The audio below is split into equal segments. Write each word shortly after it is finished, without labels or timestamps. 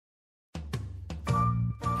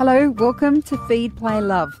Hello, welcome to Feed, Play,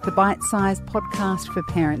 Love, the bite-sized podcast for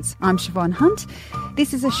parents. I'm Siobhan Hunt.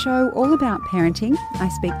 This is a show all about parenting. I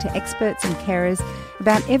speak to experts and carers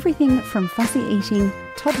about everything from fussy eating,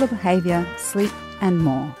 toddler behaviour, sleep and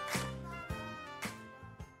more.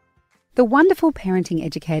 The wonderful parenting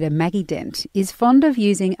educator Maggie Dent is fond of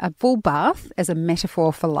using a full bath as a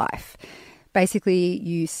metaphor for life. Basically,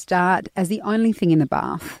 you start as the only thing in the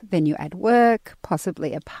bath. Then you add work,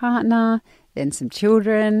 possibly a partner, then some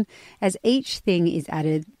children. As each thing is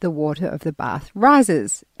added, the water of the bath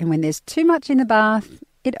rises. And when there's too much in the bath,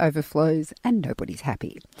 it overflows and nobody's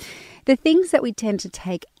happy. The things that we tend to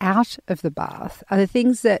take out of the bath are the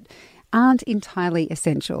things that aren't entirely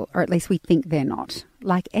essential, or at least we think they're not,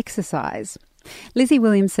 like exercise. Lizzie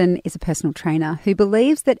Williamson is a personal trainer who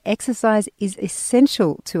believes that exercise is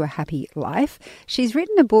essential to a happy life. She's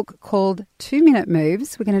written a book called 2 Minute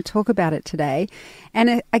Moves. We're going to talk about it today.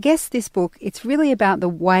 And I guess this book, it's really about the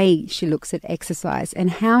way she looks at exercise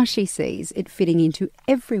and how she sees it fitting into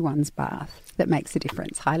everyone's bath that makes a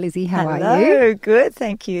difference. Hi, Lizzie. How are you? Hello. Good.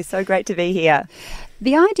 Thank you. So great to be here.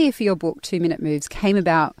 The idea for your book, 2 Minute Moves, came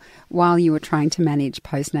about while you were trying to manage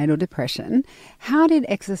postnatal depression. How did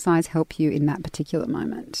exercise help you in that particular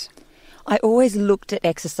moment? I always looked at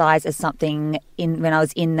exercise as something when I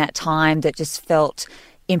was in that time that just felt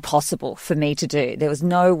impossible for me to do. There was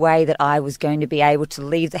no way that I was going to be able to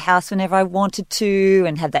leave the house whenever I wanted to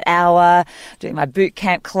and have that hour doing my boot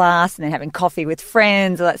camp class and then having coffee with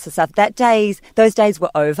friends, all that sort of stuff. Those days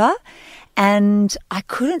were over. And I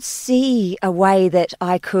couldn't see a way that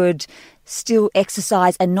I could still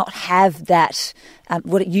exercise and not have that,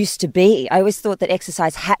 what it used to be. I always thought that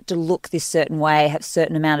exercise had to look this certain way, have a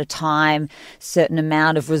certain amount of time, certain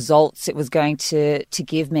amount of results it was going to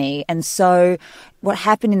give me. And so what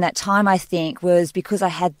happened in that time, I think, was because I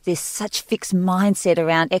had this such fixed mindset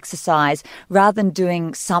around exercise, rather than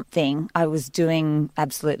doing something, I was doing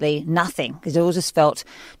absolutely nothing because it all just felt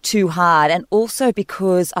too hard. And also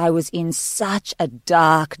because I was in such a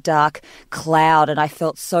dark cloud and I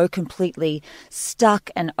felt so completely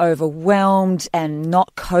stuck and overwhelmed and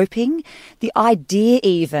not coping. The idea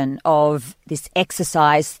even of this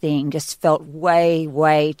exercise thing just felt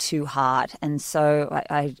way too hard. And so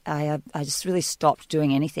I just really stopped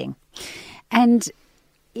doing anything. And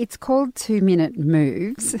it's called 2 Minute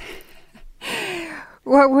Moves.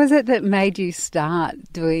 What was it that made you start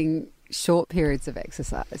doing short periods of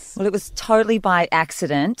exercise? Well, it was totally by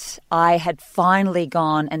accident. I had finally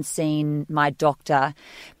gone and seen my doctor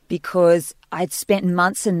because I'd spent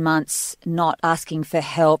months and months not asking for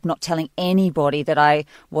help, not telling anybody that I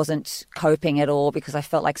wasn't coping at all because I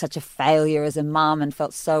felt like such a failure as a mum and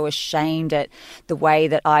felt so ashamed at the way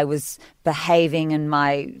that I was behaving and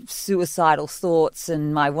my suicidal thoughts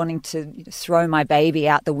and my wanting to throw my baby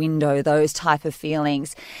out the window, those type of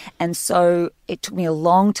feelings. And so it took me a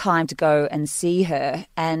long time to go and see her.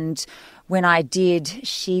 And when I did,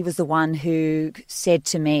 she was the one who said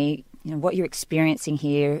to me, what you're experiencing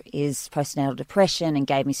here is postnatal depression, and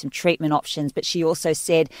gave me some treatment options. But she also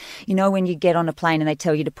said, when you get on a plane and they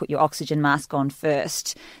tell you to put your oxygen mask on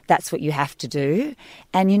first, that's what you have to do.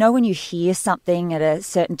 And when you hear something at a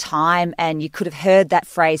certain time, and you could have heard that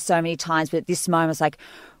phrase so many times, but at this moment it's like,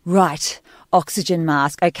 right, oxygen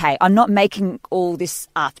mask. Okay, I'm not making all this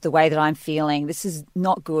up the way that I'm feeling. This is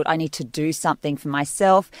not good. I need to do something for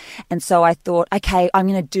myself. And so I thought, okay, I'm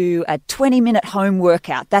going to do a 20-minute home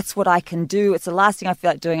workout. That's what I can do. It's the last thing I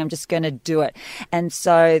feel like doing. I'm just going to do it. And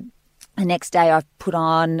so the next day I put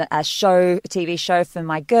on a TV show for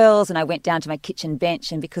my girls, and I went down to my kitchen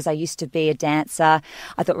bench, and because I used to be a dancer,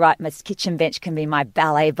 I thought, right, my kitchen bench can be my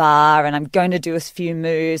ballet bar, and I'm going to do a few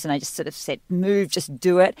moves, and I just sort of said, move, just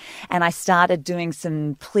do it. And I started doing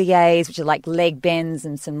some pliés, which are like leg bends,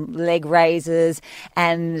 and some leg raises,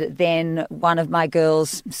 and then one of my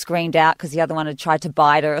girls screamed out because the other one had tried to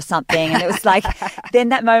bite her or something, and it was like, then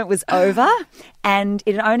that moment was over, and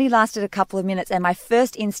it only lasted a couple of minutes, and my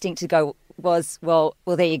first instinct to go was, well,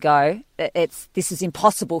 there you go. This is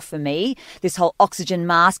impossible for me. This whole oxygen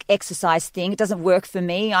mask exercise thing, it doesn't work for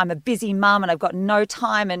me. I'm a busy mum and I've got no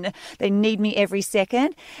time and they need me every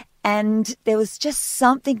second. And there was just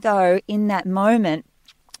something though in that moment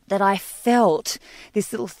that I felt,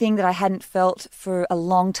 this little thing that I hadn't felt for a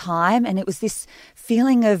long time. And it was this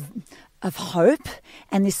feeling of hope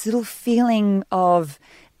and this little feeling of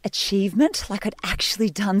achievement, like I'd actually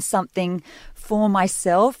done something for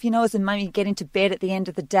myself. As a mum, you get into bed at the end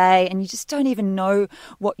of the day and you just don't even know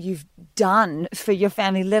what you've done for your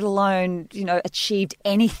family, let alone, achieved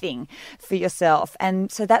anything for yourself.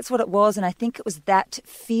 And so that's what it was. And I think it was that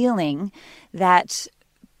feeling that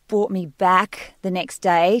brought me back the next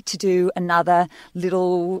day to do another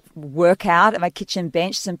little workout at my kitchen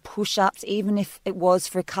bench, some push-ups, even if it was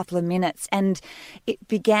for a couple of minutes. And it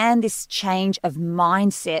began this change of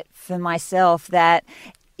mindset for myself that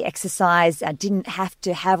exercise, I didn't have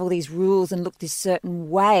to have all these rules and look this certain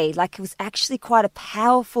way. Like, it was actually quite a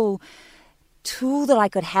powerful tool that I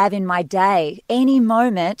could have in my day. Any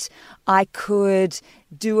moment I could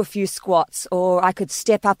do a few squats, or I could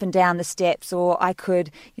step up and down the steps, or I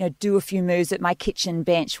could, do a few moves at my kitchen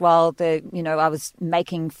bench while I was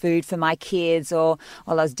making food for my kids, or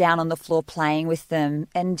while I was down on the floor playing with them.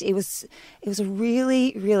 And it was a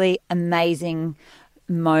really, really amazing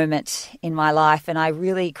moment in my life, and I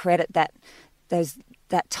really credit that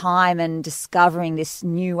time and discovering this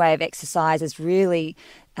new way of exercise as really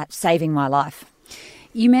saving my life.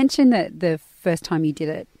 You mentioned that the first time you did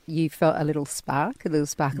it, you felt a little spark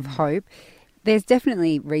of hope. There's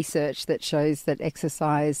definitely research that shows that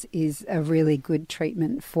exercise is a really good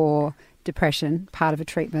treatment for depression, part of a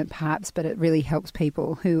treatment perhaps, but it really helps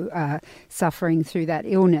people who are suffering through that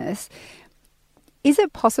illness. Is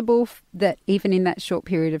it possible that even in that short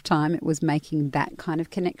period of time it was making that kind of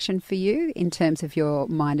connection for you in terms of your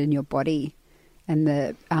mind and your body and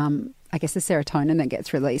the serotonin that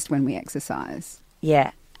gets released when we exercise?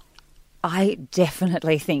 Yeah, I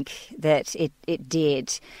definitely think that it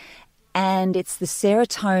did. And it's the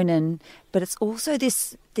serotonin, but it's also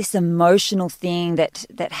this emotional thing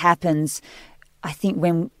that happens, I think,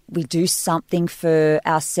 when we do something for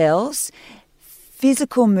ourselves.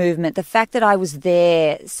 Physical movement, the fact that I was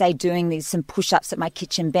there, say, doing some push-ups at my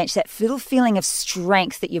kitchen bench, that little feeling of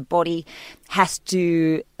strength that your body has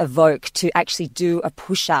to evoke to actually do a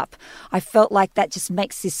push-up, I felt like that just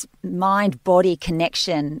makes this mind-body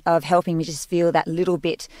connection of helping me just feel that little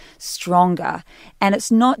bit stronger. And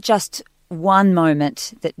it's not just one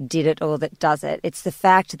moment that did it or that does it. It's the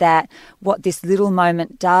fact that what this little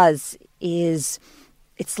moment does is,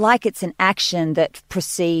 it's like it's an action that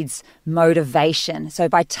precedes motivation. So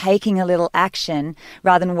by taking a little action,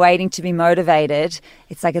 rather than waiting to be motivated,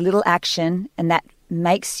 it's like a little action, and that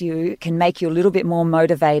can make you a little bit more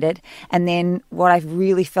motivated. And then what I've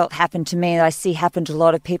really felt happen to me, and I see happen to a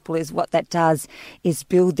lot of people, is what that does is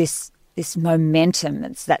build this momentum.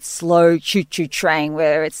 It's that slow choo-choo train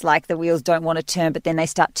where it's like the wheels don't want to turn, but then they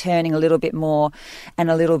start turning a little bit more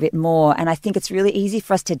and a little bit more. And I think it's really easy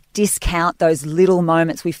for us to discount those little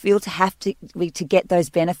moments. We feel to get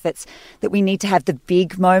those benefits that we need to have the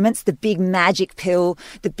big moments, the big magic pill,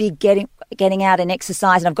 the big getting out and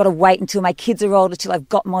exercise. And I've got to wait until my kids are older, till I've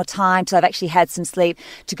got more time, till I've actually had some sleep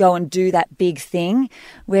to go and do that big thing.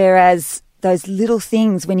 Whereas those little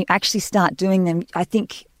things, when you actually start doing them, I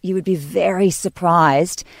think you would be very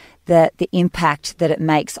surprised that the impact that it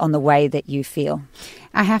makes on the way that you feel.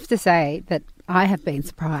 I have to say that I have been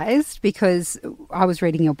surprised, because I was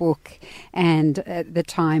reading your book, and at the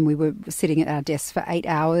time we were sitting at our desks for 8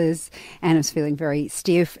 hours, and I was feeling very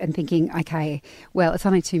stiff and thinking, okay, well, it's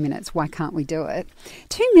only 2 minutes. Why can't we do it?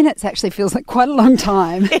 2 minutes actually feels like quite a long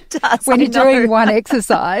time. It does. When you're doing one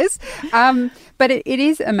exercise. But it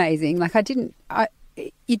is amazing. Like,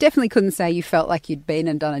 you definitely couldn't say you felt like you'd been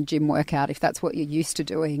and done a gym workout if that's what you're used to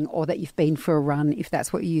doing, or that you've been for a run if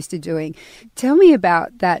that's what you're used to doing. Tell me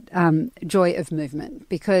about that joy of movement,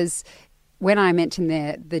 because when I mentioned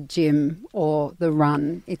there the gym or the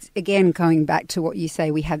run, it's again going back to what you say,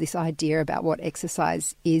 we have this idea about what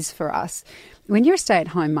exercise is for us. When you're a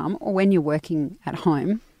stay-at-home mum, or when you're working at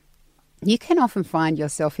home, you can often find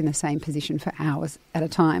yourself in the same position for hours at a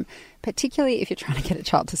time, particularly if you're trying to get a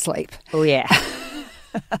child to sleep. Oh, yeah.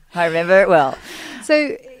 I remember it well.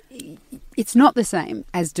 So it's not the same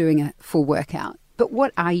as doing a full workout, but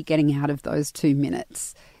what are you getting out of those 2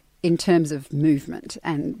 minutes in terms of movement,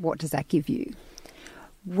 and what does that give you?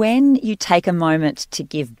 When you take a moment to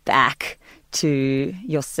give back to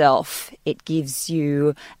yourself, it gives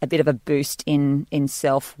you a bit of a boost in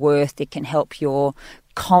self-worth. It can help your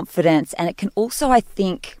confidence, and it can also, I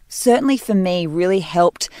think, certainly for me, really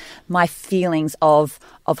helped my feelings of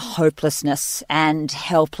hopelessness and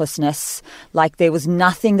helplessness. Like, there was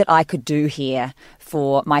nothing that I could do here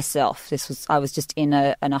for myself. I was just in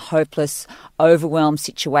a hopeless, overwhelmed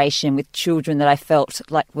situation with children that I felt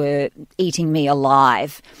like were eating me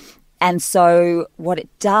alive. And so what it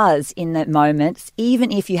does in that moment,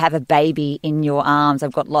 even if you have a baby in your arms,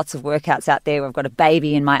 I've got lots of workouts out there where I've got a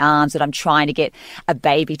baby in my arms that I'm trying to get a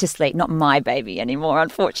baby to sleep. Not my baby anymore,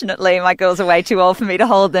 unfortunately. My girls are way too old for me to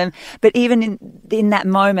hold them. But even in that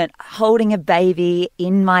moment, holding a baby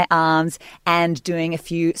in my arms and doing a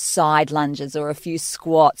few side lunges or a few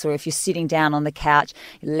squats, or if you're sitting down on the couch,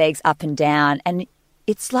 legs up and down. And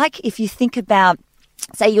it's like, if you think about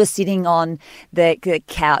say you're sitting on the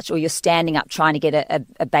couch or you're standing up trying to get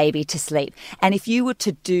a baby to sleep. And if you were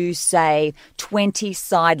to do, say, 20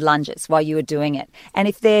 side lunges while you were doing it, and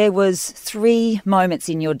if there was 3 moments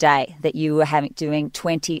in your day that you were doing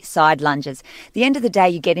 20 side lunges, at the end of the day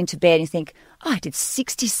you get into bed and you think, I did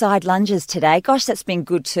 60 side lunges today. Gosh, that's been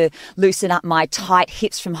good to loosen up my tight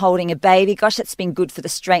hips from holding a baby. Gosh, that's been good for the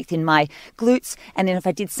strength in my glutes. And then if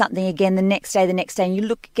I did something again the next day, and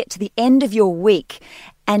you get to the end of your week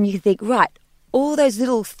and you think, right, all those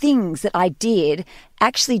little things that I did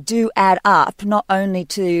actually do add up, not only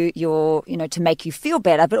to your, to make you feel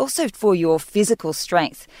better, but also for your physical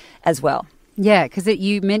strength as well. Yeah, because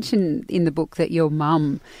you mentioned in the book that your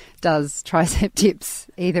mum does tricep dips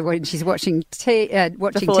either when she's watching TV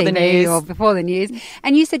or before the news.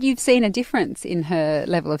 And you said you've seen a difference in her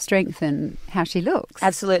level of strength and how she looks.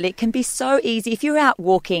 Absolutely. It can be so easy. If you're out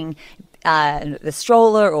walking the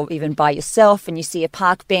stroller or even by yourself and you see a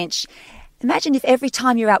park bench, imagine if every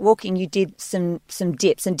time you're out walking you did some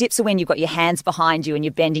dips. And dips are when you've got your hands behind you and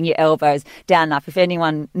you're bending your elbows down and up. If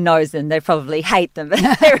anyone knows them, they probably hate them. But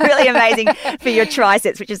they're really amazing for your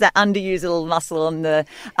triceps, which is that underused little muscle on the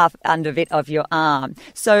under bit of your arm.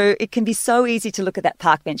 So it can be so easy to look at that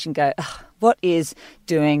park bench and go, what is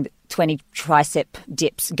doing 20 tricep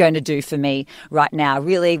dips going to do for me right now?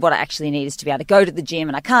 Really, what I actually need is to be able to go to the gym,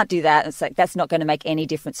 and I can't do that. It's like, that's not going to make any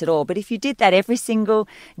difference at all. But if you did that every single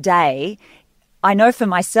day, I know for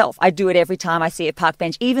myself, I do it every time I see a park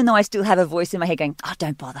bench, even though I still have a voice in my head going,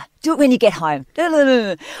 don't bother. Do it when you get home.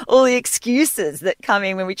 All the excuses that come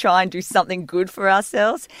in when we try and do something good for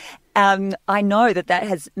ourselves. I know that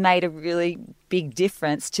has made a really big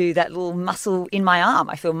difference to that little muscle in my arm.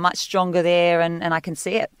 I feel much stronger there and I can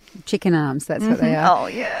see it. Chicken arms, that's what they are. Oh,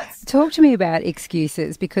 yes. Talk to me about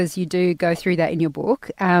excuses, because you do go through that in your book,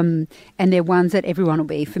 and they're ones that everyone will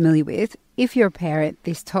be familiar with. If you're a parent,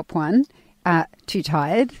 this top one, too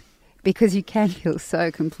tired, because you can feel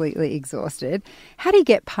so completely exhausted. How do you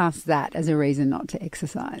get past that as a reason not to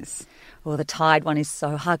exercise? Well, the tired one is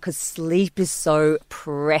so hard because sleep is so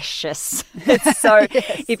precious. It's so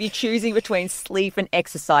yes. If you're choosing between sleep and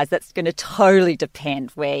exercise, that's going to totally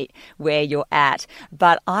depend where you're at.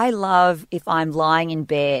 But I love, if I'm lying in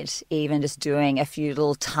bed, even just doing a few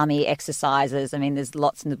little tummy exercises. I mean, there's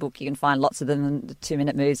lots in the book. You can find lots of them on the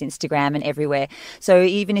 2-Minute Moves, Instagram and everywhere. So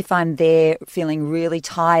even if I'm there feeling really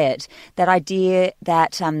tired, that idea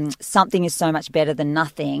that something is so much better than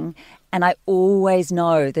nothing. And I always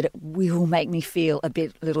know that it will make me feel a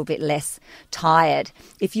little bit less tired.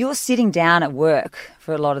 If you're sitting down at work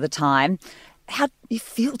for a lot of the time, you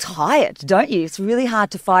feel tired, don't you? It's really hard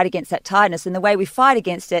to fight against that tiredness. And the way we fight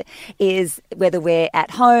against it is, whether we're at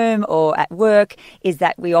home or at work, is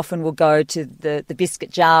that we often will go to the biscuit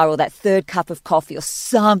jar or that third cup of coffee or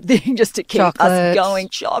something just to keep us going,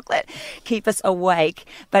 keep us awake.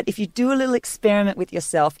 But if you do a little experiment with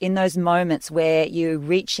yourself in those moments where you're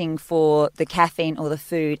reaching for the caffeine or the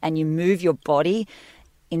food and you move your body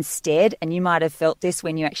instead, and you might have felt this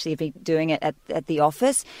when you actually be doing it at the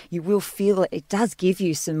office, you will feel it does give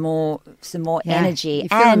you some more energy,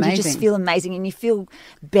 and you just feel amazing, and you feel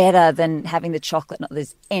better than having the chocolate. Not that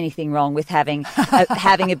there's anything wrong with having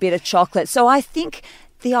having a bit of chocolate. So I think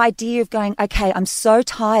the idea of going, okay, I'm so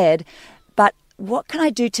tired, but what can I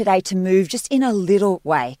do today to move just in a little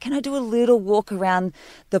way? Can I do a little walk around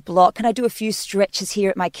the block? Can I do a few stretches here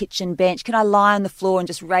at my kitchen bench? Can I lie on the floor and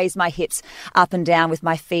just raise my hips up and down with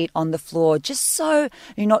my feet on the floor? Just so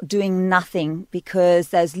you're not doing nothing, because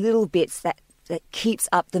those little bits that keeps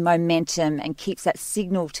up the momentum and keeps that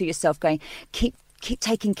signal to yourself going, keep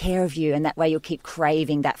taking care of you, and that way you'll keep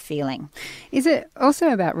craving that feeling. Is it also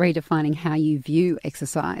about redefining how you view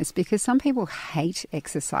exercise? Because some people hate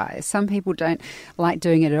exercise. Some people don't like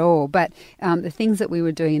doing it at all. But the things that we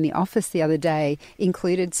were doing in the office the other day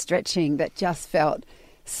included stretching that just felt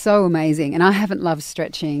so amazing. And I haven't loved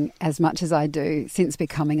stretching as much as I do since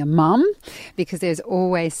becoming a mum, because there's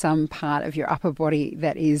always some part of your upper body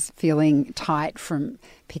that is feeling tight from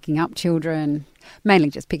picking up children, mainly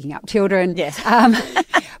just picking up children. Yes.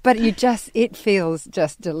 But it feels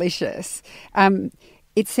just delicious.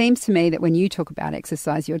 It seems to me that when you talk about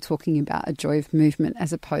exercise, you're talking about a joy of movement,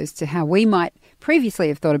 as opposed to how we might previously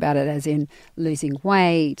have thought about it, as in losing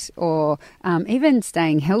weight or even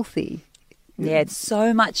staying healthy. Yeah, it's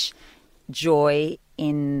so much joy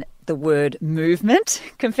in the word movement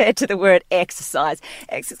compared to the word exercise.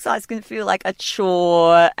 Exercise can feel like a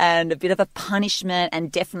chore and a bit of a punishment, and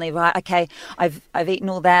definitely, right, okay, I've eaten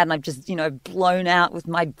all that and I've just, blown out with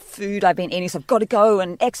my food I've been eating, so I've got to go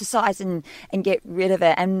and exercise and get rid of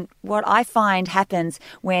it. And what I find happens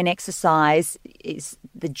when exercise is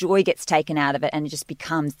the joy gets taken out of it and it just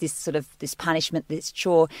becomes this punishment, this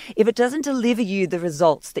chore. If it doesn't deliver you the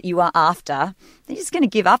results that you are after, then you're just going to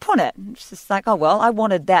give up on it. It's just like, oh, well, I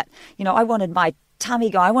wanted that. I wanted my tummy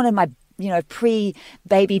go. I wanted my,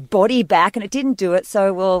 pre-baby body back, and it didn't do it.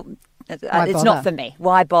 So, well, it's not for me.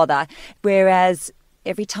 Why bother? Whereas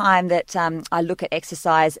every time that I look at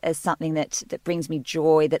exercise as something that brings me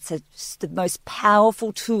joy, that's the most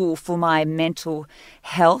powerful tool for my mental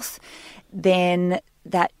health, then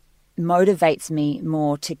that motivates me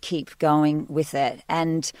more to keep going with it.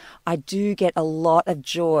 And I do get a lot of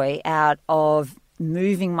joy out of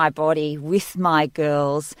moving my body with my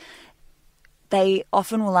girls. They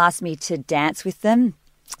often will ask me to dance with them,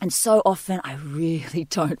 and so often I really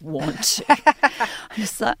don't want to. I'm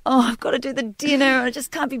just like, oh, I've got to do the dinner and I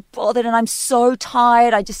just can't be bothered and I'm so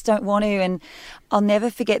tired, I just don't want to. And I'll never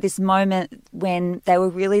forget this moment when they were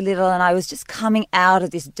really little and I was just coming out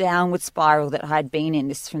of this downward spiral that I had been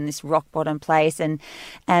in, from this rock bottom place, and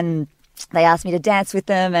they asked me to dance with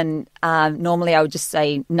them, and normally I would just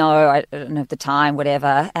say, no, I don't have the time,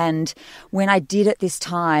 whatever. And when I did it this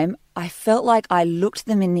time, I felt like I looked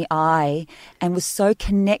them in the eye and was so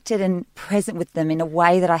connected and present with them in a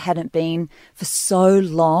way that I hadn't been for so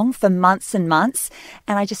long, for months and months.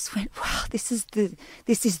 And I just went, wow, this is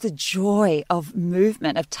the joy of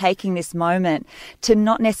movement, of taking this moment to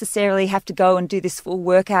not necessarily have to go and do this full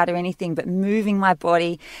workout or anything, but moving my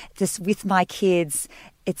body just with my kids.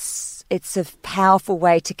 It's a powerful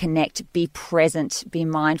way to connect, be present, be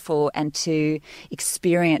mindful, and to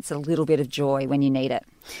experience a little bit of joy when you need it.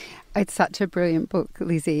 It's such a brilliant book,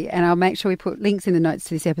 Lizzie, and I'll make sure we put links in the notes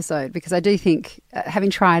to this episode, because I do think, having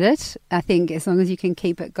tried it, I think as long as you can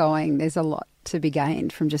keep it going, there's a lot to be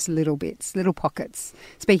gained from just little bits, little pockets.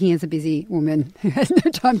 Speaking as a busy woman who has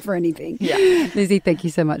no time for anything. Yeah. Lizzie, thank you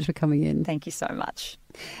so much for coming in. Thank you so much.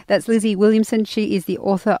 That's Lizzie Williamson. She is the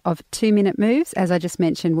author of 2 Minute Moves. As I just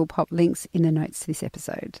mentioned, we'll pop links in the notes to this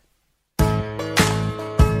episode.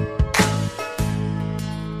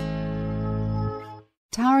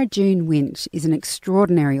 Tara June Winch is an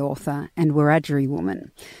extraordinary author and Wiradjuri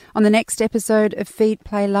woman. On the next episode of Feed,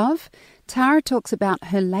 Play, Love, Tara talks about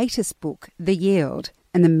her latest book, The Yield,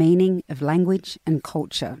 and the meaning of language and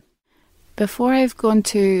culture. Before I've gone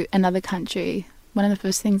to another country, one of the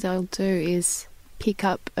first things I'll do is pick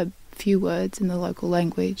up a few words in the local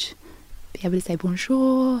language. Be able to say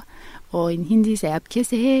bonjour, or in Hindi say aap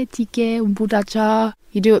kaise hai, theek hai, bahut acha.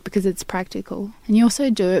 You do it because it's practical. And you also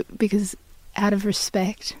do it because out of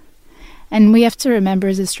respect. And we have to remember,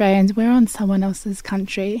 as Australians, we're on someone else's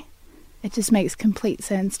country. It just makes complete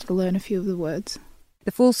sense to learn a few of the words.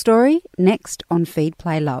 The full story next on Feed,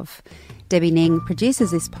 Play, Love. Debbie Ning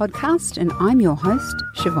produces this podcast, and I'm your host,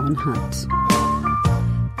 Siobhan Hunt.